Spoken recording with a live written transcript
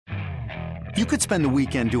You could spend the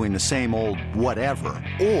weekend doing the same old whatever,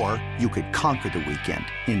 or you could conquer the weekend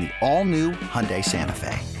in the all-new Hyundai Santa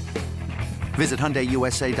Fe. Visit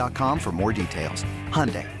HyundaiUSA.com for more details.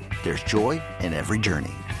 Hyundai, there's joy in every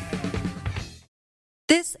journey.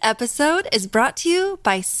 This episode is brought to you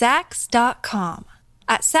by Sax.com.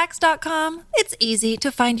 At Sax.com, it's easy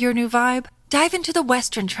to find your new vibe. Dive into the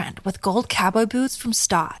Western trend with gold cowboy boots from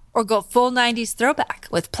Stott, or go full 90s throwback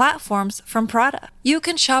with platforms from Prada. You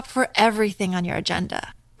can shop for everything on your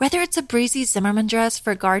agenda, whether it's a breezy Zimmermann dress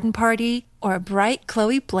for a garden party or a bright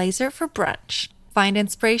Chloe blazer for brunch. Find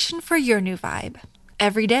inspiration for your new vibe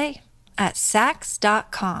every day at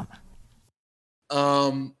Sax.com.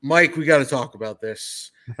 Mike, we got to talk about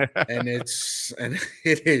this, and it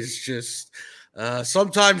is just.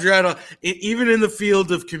 Sometimes you're even in the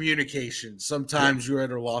field of communication, sometimes you're at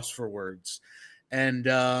a loss for words. And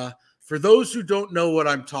for those who don't know what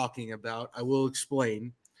I'm talking about, I will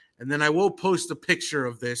explain. And then I will post a picture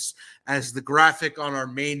of this as the graphic on our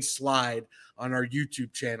main slide on our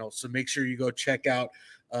YouTube channel. So make sure you go check out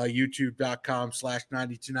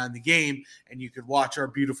youtube.com/929thegame, and you can watch our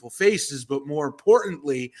beautiful faces. But more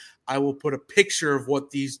importantly, I will put a picture of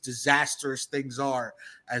what these disastrous things are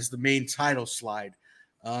as the main title slide.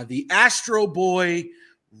 The Astro Boy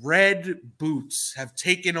red boots have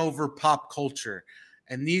taken over pop culture.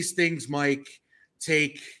 And these things, Mike,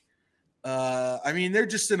 they're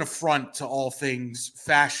just an affront to all things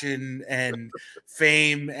fashion and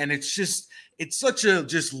fame. And it's such a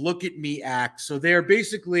just look at me act. So they're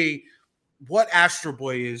basically what Astro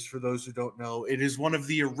Boy is, for those who don't know. It is one of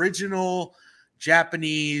the original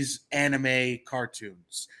Japanese anime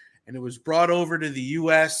cartoons. And it was brought over to the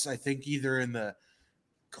U.S., I think either in the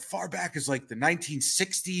far back as like the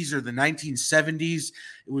 1960s or the 1970s.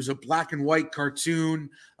 It was a black and white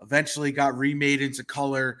cartoon, eventually got remade into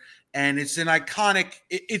color. And it's an iconic,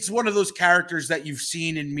 it's one of those characters that you've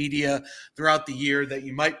seen in media throughout the years that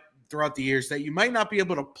you might not be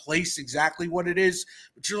able to place exactly what it is,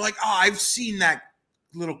 but you're like, oh, I've seen that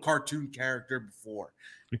little cartoon character before.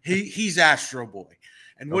 He's Astro Boy.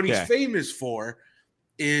 And what he's famous for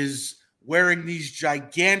is wearing these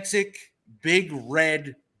gigantic, big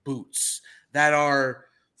red boots that are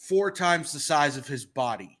 4 times the size of his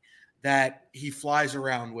body that he flies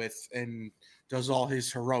around with and does all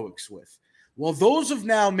his heroics with. Well, those have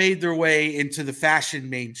now made their way into the fashion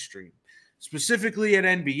mainstream, specifically at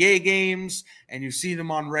NBA games, and you see them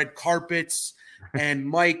on red carpets. And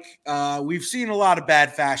Mike, we've seen a lot of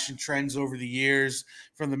bad fashion trends over the years,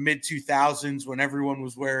 from the mid-2000s when everyone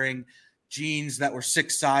was wearing jeans that were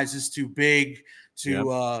 6 sizes too big,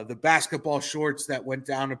 to the basketball shorts that went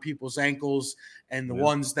down to people's ankles, and the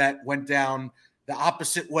ones that went down the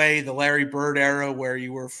opposite way, the Larry Bird era, where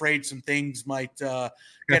you were afraid some things might get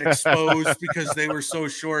exposed because they were so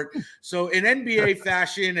short. So in NBA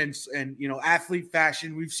fashion and athlete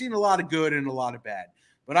fashion, we've seen a lot of good and a lot of bad.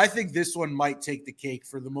 But I think this one might take the cake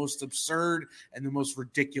for the most absurd and the most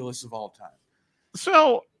ridiculous of all time.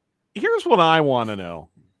 So Here's what I want to know.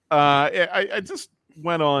 I just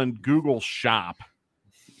went on Google Shop.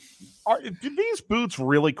 Do these boots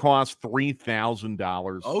really cost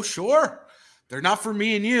 $3,000? Oh, sure. They're not for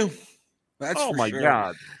me and you. That's oh for my sure.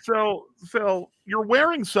 God. So you're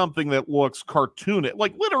wearing something that looks cartoonish,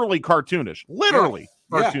 like literally cartoonish,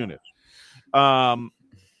 cartoonish.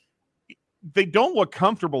 They don't look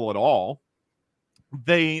comfortable at all.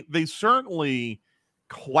 They certainly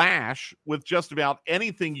clash with just about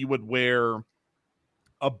anything you would wear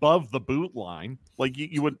above the boot line. Like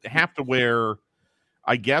you would have to wear,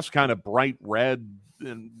 I guess, kind of bright red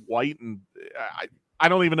and white, and I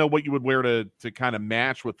don't even know what you would wear to kind of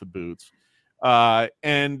match with the boots.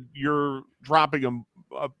 And you're dropping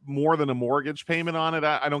more than a mortgage payment on it.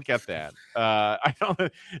 I don't get that. I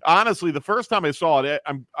don't honestly. The first time I saw it,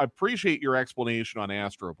 I appreciate your explanation on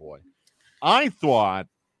Astro Boy. I thought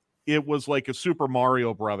it was like a Super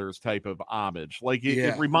Mario Brothers type of homage. Like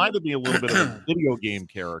it reminded me a little bit of a video game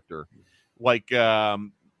character, like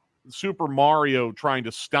Super Mario trying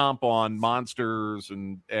to stomp on monsters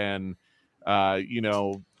and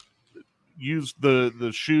use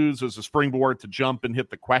the shoes as a springboard to jump and hit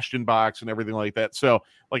the question box and everything like that. So,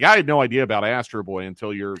 like, I had no idea about Astro Boy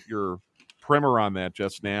until your primer on that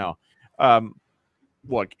just now.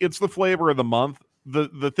 Look, it's the flavor of the month.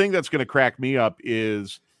 The thing that's going to crack me up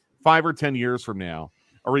is 5 or 10 years from now,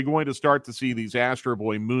 are we going to start to see these Astro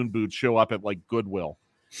Boy moon boots show up at like Goodwill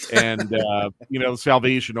and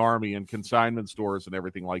Salvation Army and consignment stores and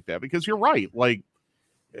everything like that? Because you're right. Like,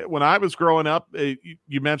 when I was growing up,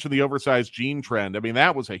 you mentioned the oversized jean trend. I mean,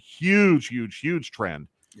 that was a huge trend.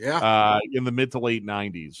 Yeah. In the mid to late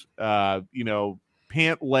 90s.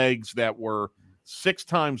 pant legs that were 6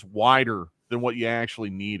 times wider than what you actually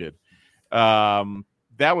needed.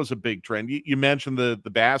 That was a big trend. You mentioned the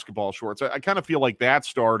basketball shorts. I kind of feel like that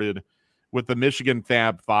started with the Michigan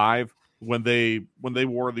Fab Five when they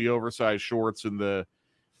wore the oversized shorts in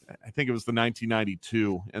I think it was the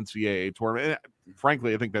 1992 NCAA tournament. And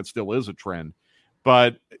frankly, I think that still is a trend.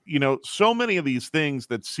 But, so many of these things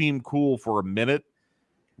that seem cool for a minute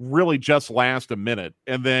really just last a minute.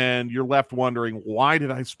 And then you're left wondering, why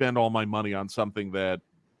did I spend all my money on something that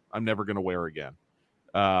I'm never going to wear again?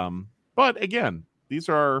 But again, these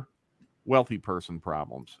are wealthy person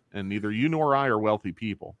problems, and neither you nor I are wealthy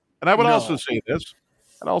people. And I would also say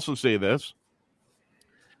this.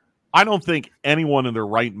 I don't think anyone in their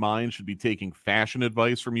right mind should be taking fashion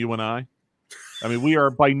advice from you and I. I mean, we are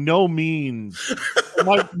by no means.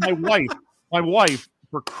 My wife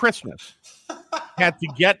for Christmas had to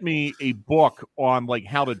get me a book on like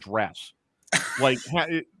how to dress. Like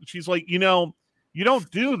she's like, you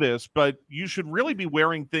don't do this, but you should really be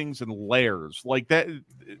wearing things in layers like that.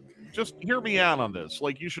 Just hear me out on this.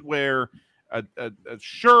 Like you should wear a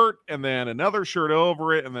shirt and then another shirt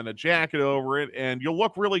over it and then a jacket over it, and you'll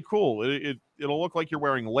look really cool. It'll look like you're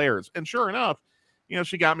wearing layers. And sure enough,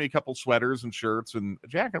 she got me a couple sweaters and shirts and a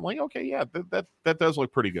jacket. I'm like, okay, yeah, that does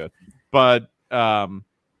look pretty good. But I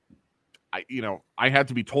had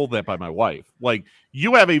to be told that by my wife. Like,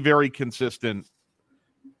 you have a very consistent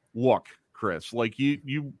look, Chris. Like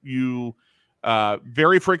you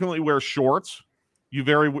very frequently wear shorts. You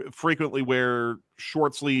very frequently wear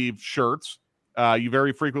short sleeve shirts. You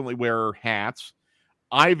very frequently wear hats.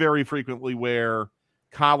 I very frequently wear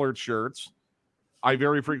collared shirts. I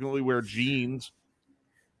very frequently wear jeans.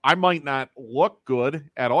 I might not look good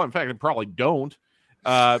at all. In fact, I probably don't.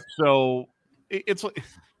 So it's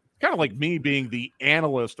kind of like me being the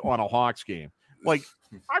analyst on a Hawks game. Like,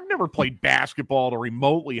 I've never played basketball at a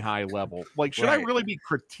remotely high level. Like, should I really be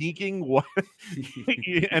critiquing what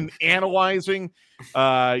and analyzing,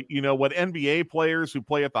 what NBA players who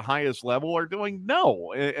play at the highest level are doing?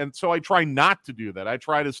 No. And so I try not to do that. I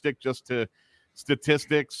try to stick just to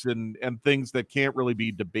statistics and things that can't really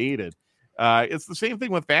be debated. It's the same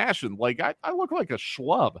thing with fashion. Like, I look like a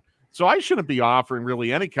schlub. So I shouldn't be offering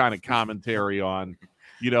really any kind of commentary on,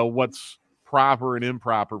 what's proper and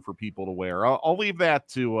improper for people to wear. I'll leave that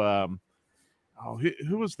to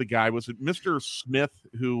who was the guy? Was it Mr. Smith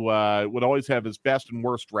who would always have his best and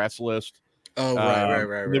worst dress list? Oh,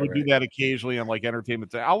 right. They would do that occasionally on like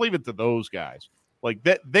Entertainment. I'll leave it to those guys. Like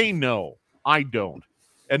that, they know. I don't.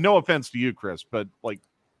 And no offense to you, Chris, but like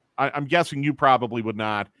I'm guessing you probably would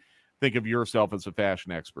not think of yourself as a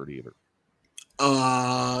fashion expert either.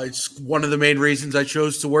 It's one of the main reasons I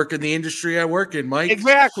chose to work in the industry I work in, Mike.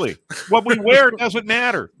 Exactly. What we wear doesn't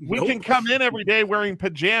matter. We can come in every day wearing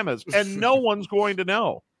pajamas and no one's going to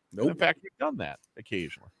know. Nope. In fact, we've done that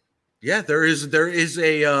occasionally. Yeah, there is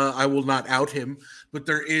a I will not out him, but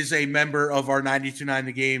there is a member of our 92.9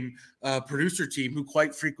 The Game producer team who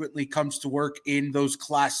quite frequently comes to work in those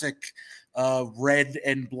classic red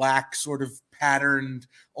and black sort of patterned,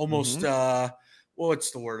 almost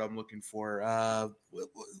what's the word I'm looking for?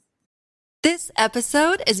 This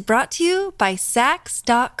episode is brought to you by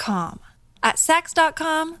Sax.com. At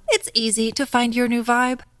Sax.com, it's easy to find your new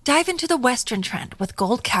vibe. Dive into the Western trend with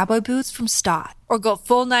gold cowboy boots from Stott, or go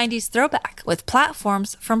full 90s throwback with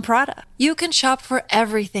platforms from Prada. You can shop for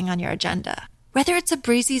everything on your agenda, whether it's a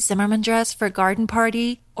breezy Zimmermann dress for a garden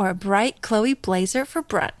party or a bright Chloe blazer for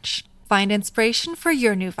brunch. Find inspiration for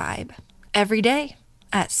your new vibe every day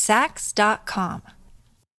at Sax.com.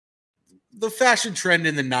 The fashion trend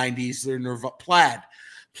in the 90s, they're plaid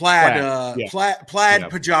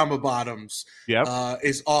pajama bottoms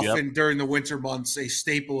is often during the winter months a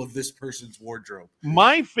staple of this person's wardrobe.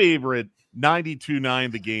 My favorite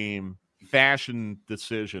 92.9 The Game fashion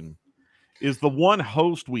decision is the one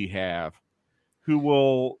host we have who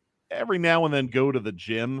will every now and then go to the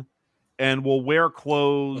gym and will wear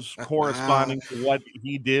clothes corresponding to what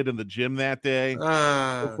he did in the gym that day.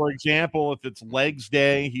 So for example, if it's legs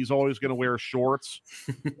day, he's always going to wear shorts.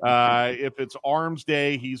 If it's arms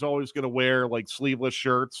day, he's always going to wear like sleeveless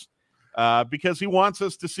shirts because he wants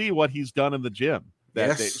us to see what he's done in the gym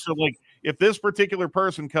that day. So like if this particular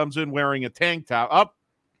person comes in wearing a tank top,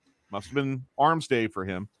 must have been arms day for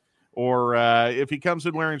him. Or if he comes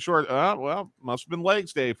in wearing shorts, must have been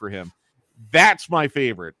legs day for him. That's my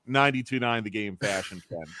favorite 92.9 The Game fashion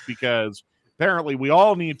trend because apparently we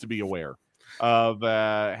all need to be aware of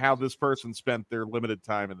how this person spent their limited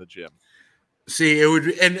time in the gym. See, it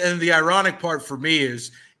would, and the ironic part for me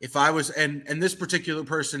is if I was, and this particular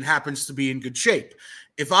person happens to be in good shape.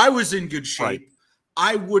 If I was in good shape,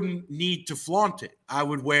 I wouldn't need to flaunt it. I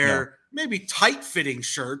would wear maybe tight-fitting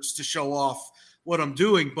shirts to show off what I'm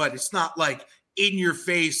doing, but it's not like in your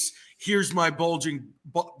face, here's my bulging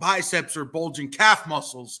biceps or bulging calf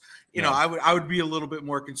muscles. You know, I would be a little bit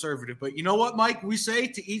more conservative. But you know what, Mike? We say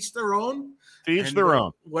to each their own. To each their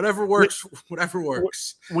own. Whatever works, whatever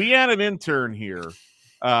works. We had an intern here.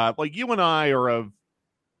 Like you and I are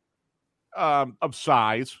of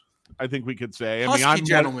size, I think we could say. Husky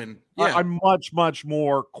gentleman. I'm much, much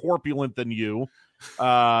more corpulent than you.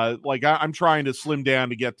 I'm trying to slim down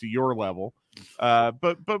to get to your level.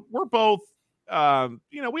 But we're both,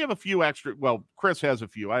 we have a few extra. Well, Chris has a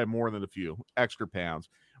few. I have more than a few extra pounds.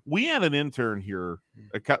 We had an intern here.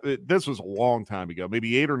 This was a long time ago,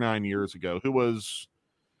 maybe 8 or 9 years ago, who was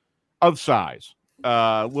of size,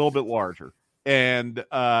 a little bit larger. And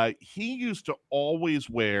he used to always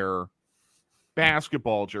wear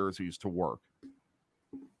basketball jerseys to work,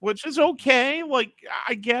 which is okay. Like,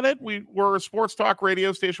 I get it. We're a sports talk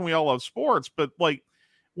radio station. We all love sports. But, like,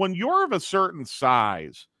 when you're of a certain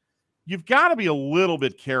size, you've got to be a little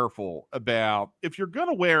bit careful about if you're going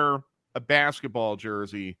to wear a basketball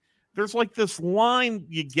jersey, there's like this line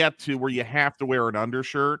you get to where you have to wear an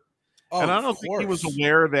undershirt. And I don't think he was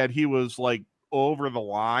aware that he was like over the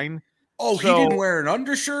line. Oh, so, he didn't wear an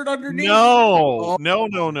undershirt underneath? No. No.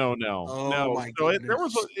 My so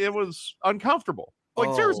it was uncomfortable.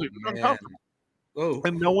 Like, seriously, it was uncomfortable. Oh.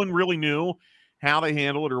 And no one really knew how to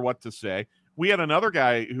handle it or what to say. We had another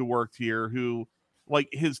guy who worked here who, like,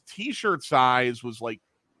 his t-shirt size was like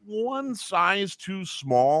one size too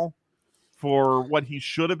small for what he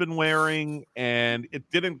should have been wearing, and it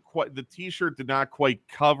didn't quite, the t-shirt did not quite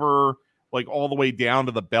cover like all the way down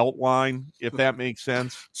to the belt line, if that makes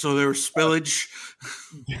sense. So there was spillage.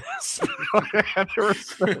 There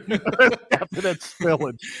was definite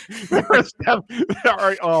spillage. All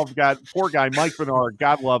right. Oh God, poor guy, Mike Bernard.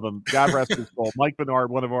 God love him. God rest his soul. Mike Bernard,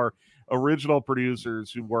 one of our original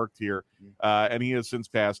producers who worked here, and he has since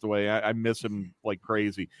passed away. I miss him like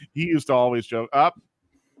crazy. He used to always joke,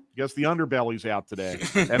 guess the underbelly's out today.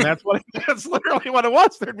 And that's literally what it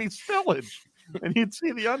was. There'd be spillage and you'd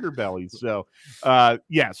see the underbelly. So,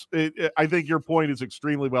 yes, I think your point is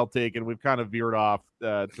extremely well taken. We've kind of veered off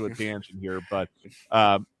to a tangent here, but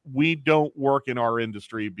we don't work in our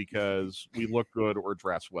industry because we look good or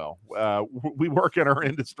dress well. We work in our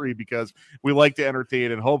industry because we like to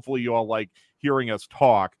entertain, and hopefully you all like hearing us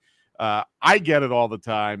talk. I get it all the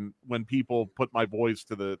time when people put my voice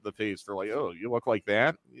to the face. They're like, "Oh, you look like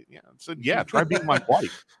that?" Yeah, I said, "Yeah, try being my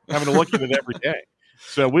wife." I'm having to look at it every day.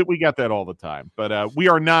 So we get that all the time. But we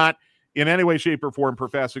are not in any way, shape, or form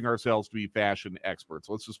professing ourselves to be fashion experts.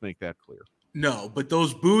 Let's just make that clear. No, but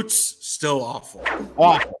those boots, still awful.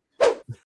 Awful.